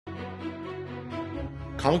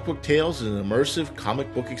Comic Book Tales is an immersive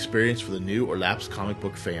comic book experience for the new or lapsed comic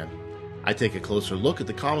book fan. I take a closer look at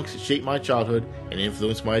the comics that shaped my childhood and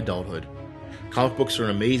influenced my adulthood. Comic books are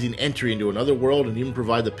an amazing entry into another world and even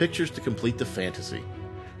provide the pictures to complete the fantasy.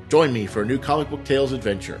 Join me for a new Comic Book Tales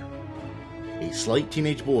adventure. A slight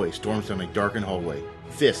teenage boy storms down a darkened hallway,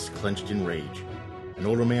 fists clenched in rage. An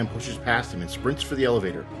older man pushes past him and sprints for the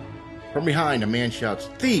elevator. From behind, a man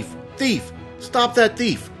shouts, "Thief! Thief! Stop that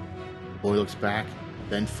thief!" The boy looks back,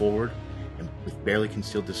 then forward, and with barely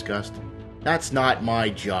concealed disgust, "That's not my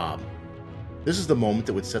job." This is the moment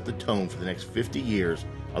that would set the tone for the next 50 years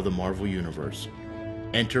of the Marvel Universe.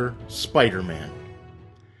 Enter Spider-Man.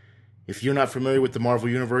 If you're not familiar with the Marvel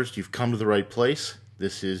Universe, you've come to the right place.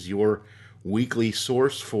 This is your weekly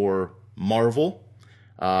source for Marvel.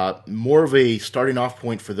 More of a starting off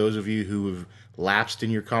point for those of you who have lapsed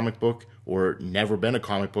in your comic book or never been a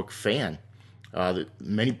comic book fan.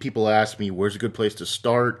 Many people ask me, where's a good place to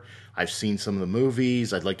start? I've seen some of the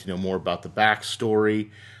movies. I'd like to know more about the backstory.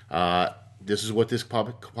 This is what this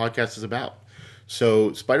podcast is about.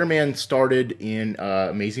 So Spider-Man started in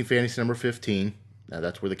Amazing Fantasy number 15.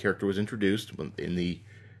 That's where the character was introduced in the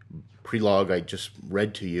prelogue I just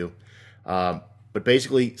read to you. But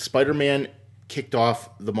basically, Spider-Man kicked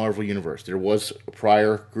off the Marvel Universe. There was a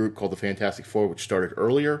prior group called the Fantastic Four, which started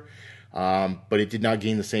earlier. But it did not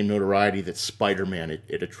gain the same notoriety that Spider-Man.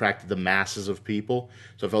 It attracted the masses of people,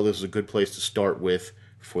 so I felt this was a good place to start with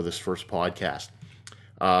for this first podcast.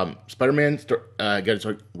 Spider-Man got its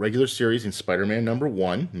regular series in Spider-Man number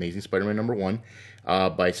 1, Amazing Spider-Man number 1,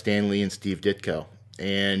 by Stan Lee and Steve Ditko.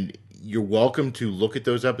 And you're welcome to look at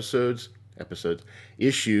those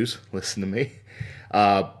issues, listen to me.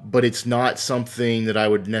 But it's not something that I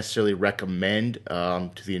would necessarily recommend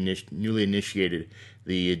to the newly initiated.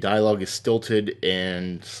 The dialogue is stilted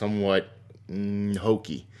and somewhat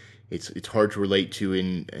hokey. It's hard to relate to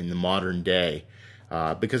in the modern day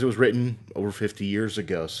because it was written over 50 years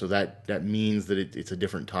ago. So that means that it's a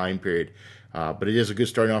different time period. But it is a good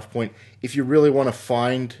starting off point. If you really want to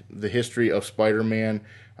find the history of Spider-Man,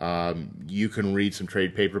 you can read some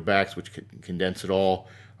trade paperbacks, which condense it all.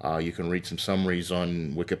 You can read some summaries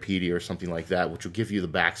on Wikipedia or something like that, which will give you the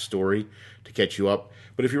backstory to catch you up.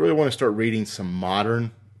 But if you really want to start reading some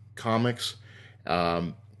modern comics,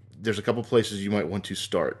 there's a couple places you might want to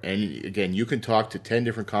start. And again, you can talk to 10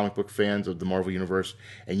 different comic book fans of the Marvel Universe,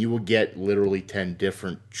 and you will get literally 10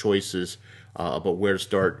 different choices about where to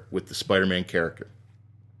start with the Spider-Man character.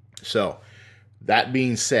 So, that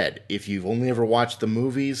being said, if you've only ever watched the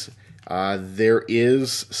movies, there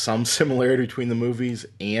is some similarity between the movies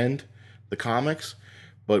and the comics,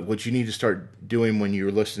 but what you need to start doing when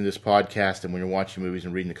you're listening to this podcast and when you're watching movies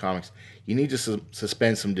and reading the comics, you need to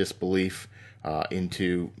suspend some disbelief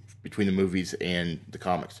between the movies and the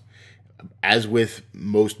comics. As with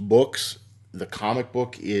most books, the comic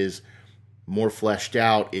book is more fleshed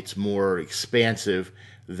out, it's more expansive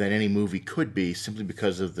than any movie could be, simply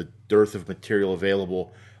because of the dearth of material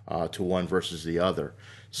available to one versus the other.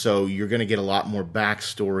 So you're going to get a lot more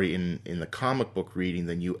backstory in the comic book reading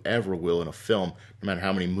than you ever will in a film, no matter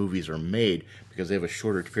how many movies are made, because they have a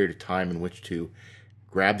shorter period of time in which to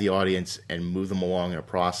grab the audience and move them along in a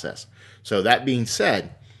process. So that being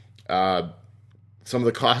said, some of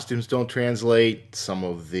the costumes don't translate, some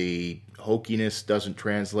of the hokiness doesn't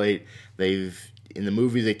translate. In the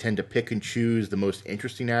movie, they tend to pick and choose the most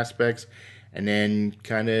interesting aspects and then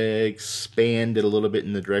kind of expand it a little bit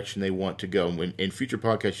in the direction they want to go. In future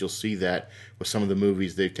podcasts, you'll see that with some of the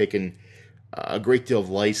movies. They've taken a great deal of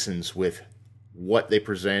license with what they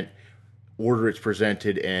present, order it's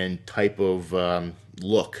presented, and type of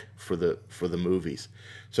look for the movies.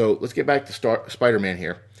 So let's get back to Spider-Man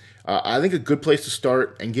here. I think a good place to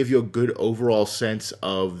start and give you a good overall sense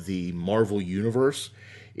of the Marvel Universe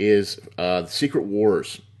is the Secret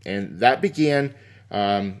Wars. And that began...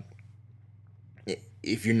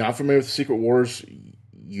 if you're not familiar with the Secret Wars,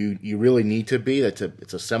 you really need to be. It's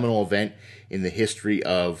a seminal event in the history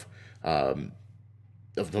of the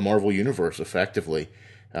Marvel Universe, effectively.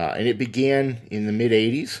 And it began in the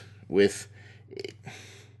mid-'80s with...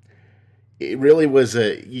 It really was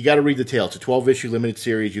you got to read the tale. It's a 12-issue limited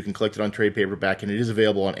series. You can collect it on trade paperback, and it is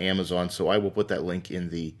available on Amazon, so I will put that link in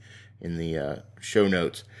the show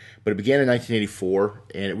notes. But it began in 1984,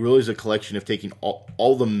 and it really is a collection of taking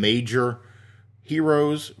all the major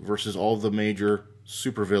heroes versus all the major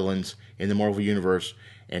supervillains in the Marvel Universe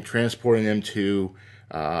and transporting them to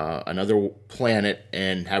another planet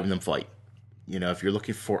and having them fight. You know, if you're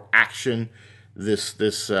looking for action, this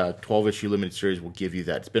 12-issue limited series will give you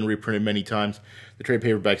that. It's been reprinted many times. The trade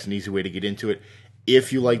paperback's an easy way to get into it.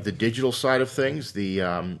 If you like the digital side of things,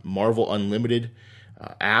 the Marvel Unlimited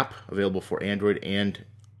app available for Android and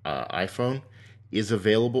iPhone is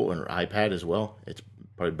available, and iPad as well. It's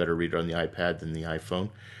probably better to read it on the iPad than the iPhone.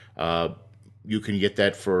 Uh, you can get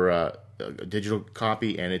that for a digital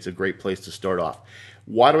copy, and it's a great place to start off.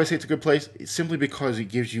 Why do I say it's a good place? It's simply because it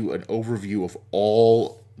gives you an overview of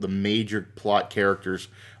all the major plot characters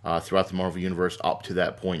throughout the Marvel Universe up to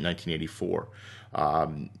that point, 1984.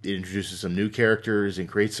 It introduces some new characters and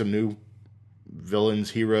creates some new villains,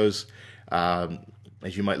 heroes,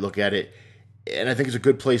 as you might look at it. And I think it's a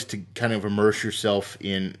good place to kind of immerse yourself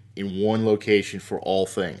in one location for all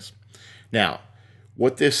things. Now,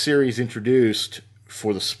 what this series introduced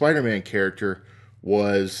for the Spider-Man character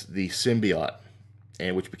was the symbiote,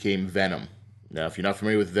 and which became Venom. Now, if you're not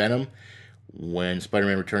familiar with Venom, when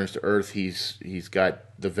Spider-Man returns to Earth, he's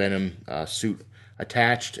got the Venom suit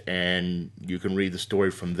attached, and you can read the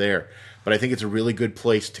story from there. But I think it's a really good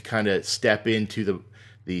place to kind of step into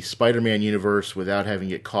the Spider-Man universe without having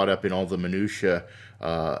to get caught up in all the minutia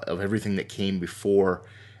of everything that came before,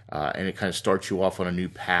 and it kind of starts you off on a new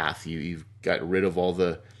path. You've got rid of all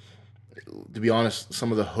the, to be honest,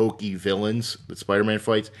 some of the hokey villains that Spider-Man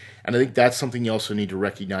fights, and I think that's something you also need to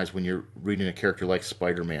recognize when you're reading a character like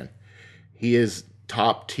Spider-Man. He is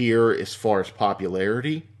top tier as far as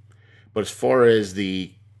popularity, but as far as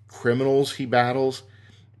the criminals he battles,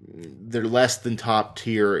 they're less than top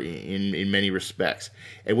tier in many respects.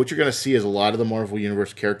 And what you're going to see is a lot of the Marvel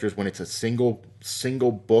Universe characters, when it's a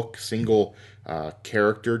single book, single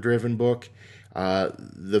character driven book,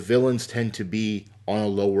 the villains tend to be on a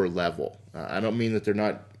lower level. I don't mean that they're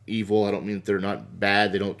not evil. I don't mean that they're not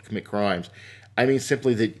bad. They don't commit crimes. I mean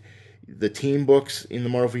simply that the team books in the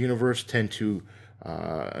Marvel Universe tend to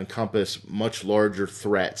encompass much larger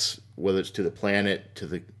threats, whether it's to the planet, to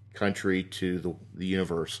the country, to the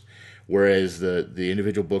universe. Whereas the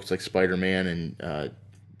individual books like Spider-Man and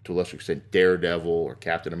to a lesser extent Daredevil or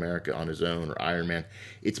Captain America on his own or Iron Man,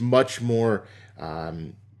 it's much more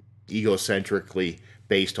egocentrically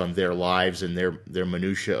based on their lives and their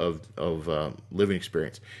minutia of living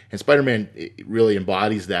experience. And Spider-Man really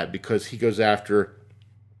embodies that because he goes after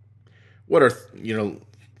what are,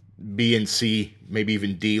 B and C, maybe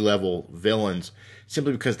even D level villains,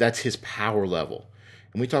 simply because that's his power level.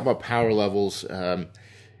 And we talk about power levels.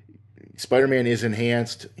 Spider-Man is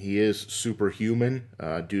enhanced. He is superhuman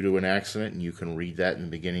due to an accident, and you can read that in the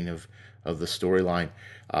beginning of the storyline.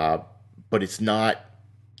 But it's not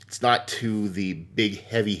to the big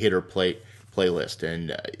heavy hitter playlist,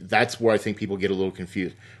 and that's where I think people get a little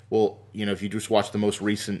confused. Well, if you just watch the most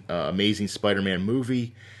recent Amazing Spider-Man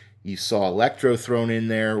movie, you saw Electro thrown in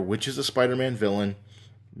there, which is a Spider-Man villain.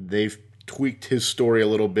 They've tweaked his story a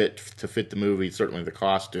little bit to fit the movie, certainly the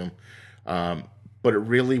costume. But it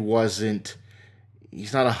really wasn't,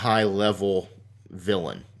 he's not a high-level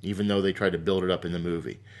villain, even though they tried to build it up in the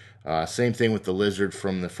movie. Same thing with the Lizard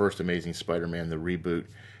from the first Amazing Spider-Man, the reboot.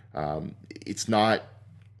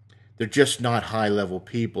 They're just not high-level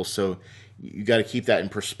people, so you got to keep that in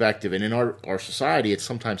perspective. And in our society, it's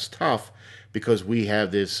sometimes tough because we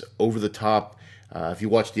have this over-the-top, if you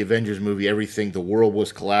watch the Avengers movie, the world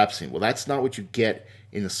was collapsing. Well, that's not what you get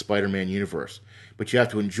in the Spider-Man universe, but you have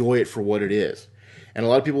to enjoy it for what it is. And a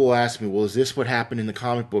lot of people will ask me, well, is this what happened in the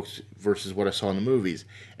comic books versus what I saw in the movies?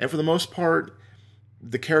 And for the most part,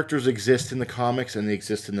 the characters exist in the comics and they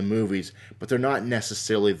exist in the movies, but they're not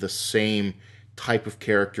necessarily the same type of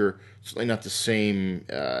character, certainly not the same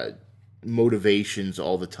motivations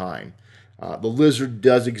all the time. The Lizard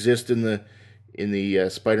does exist in the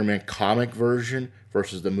Spider-Man comic version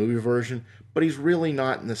versus the movie version, but he's really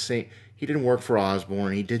not in the same. He didn't work for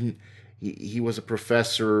Osborn. He was a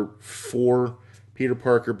professor for Peter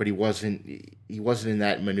Parker, but he wasn't in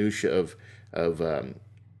that minutia of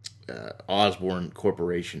Osborn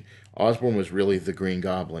Corporation. Osborn was really the Green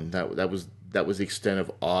Goblin. That was the extent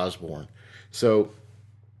of Osborn. So,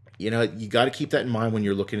 you got to keep that in mind when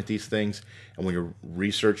you're looking at these things and when you're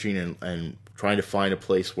researching and trying to find a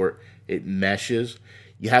place where it meshes.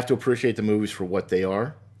 You have to appreciate the movies for what they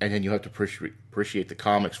are, and then you have to appreciate the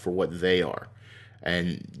comics for what they are.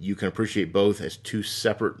 And you can appreciate both as two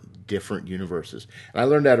separate, different universes. And I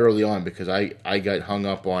learned that early on because I got hung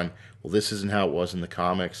up on, well, this isn't how it was in the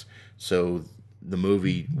comics, so the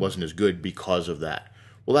movie wasn't as good because of that.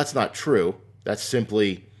 Well, that's not true. That's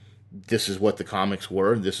simply, this is what the comics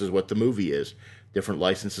were, and this is what the movie is. Different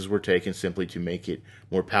licenses were taken simply to make it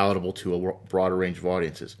more palatable to a broader range of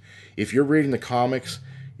audiences. If you're reading the comics,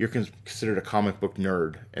 you're considered a comic book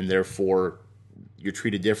nerd, and therefore you're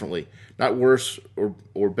treated differently. Not worse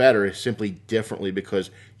or better, simply differently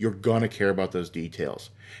because you're going to care about those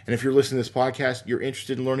details. And if you're listening to this podcast, you're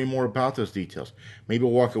interested in learning more about those details. Maybe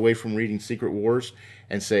you'll walk away from reading Secret Wars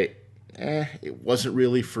and say, it wasn't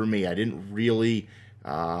really for me. I didn't really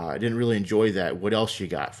enjoy that. What else you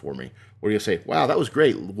got for me? Or you'll say, wow, that was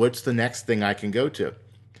great. What's the next thing I can go to?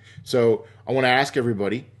 So I want to ask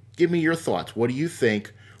everybody, give me your thoughts. What do you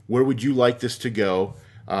think? Where would you like this to go?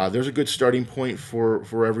 There's a good starting point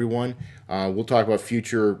for everyone. We'll talk about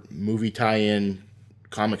future movie tie-in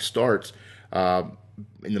comic starts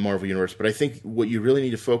in the Marvel Universe. But I think what you really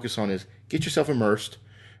need to focus on is get yourself immersed.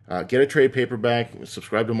 Get a trade paperback.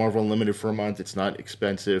 Subscribe to Marvel Unlimited for a month. It's not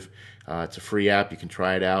expensive. It's a free app. You can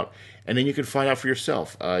try it out. And then you can find out for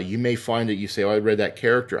yourself. You may find that you say, I read that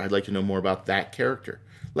character. I'd like to know more about that character.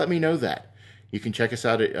 Let me know that. You can check us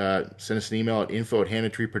out at, send us an email at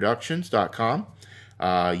info@hannatreeproductions.com.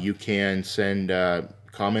 You can send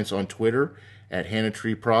comments on Twitter at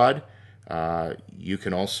HannahTreeProd. You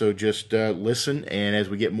can also just listen, and as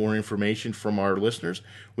we get more information from our listeners,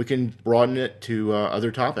 we can broaden it to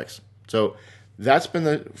other topics. So that's been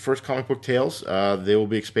the first Comic Book Tales. They will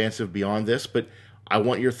be expansive beyond this, but I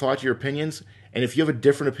want your thoughts, your opinions, and if you have a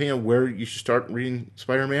different opinion of where you should start reading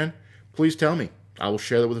Spider-Man, please tell me. I will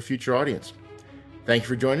share that with a future audience. Thank you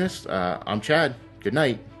for joining us. I'm Chad. Good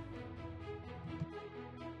night.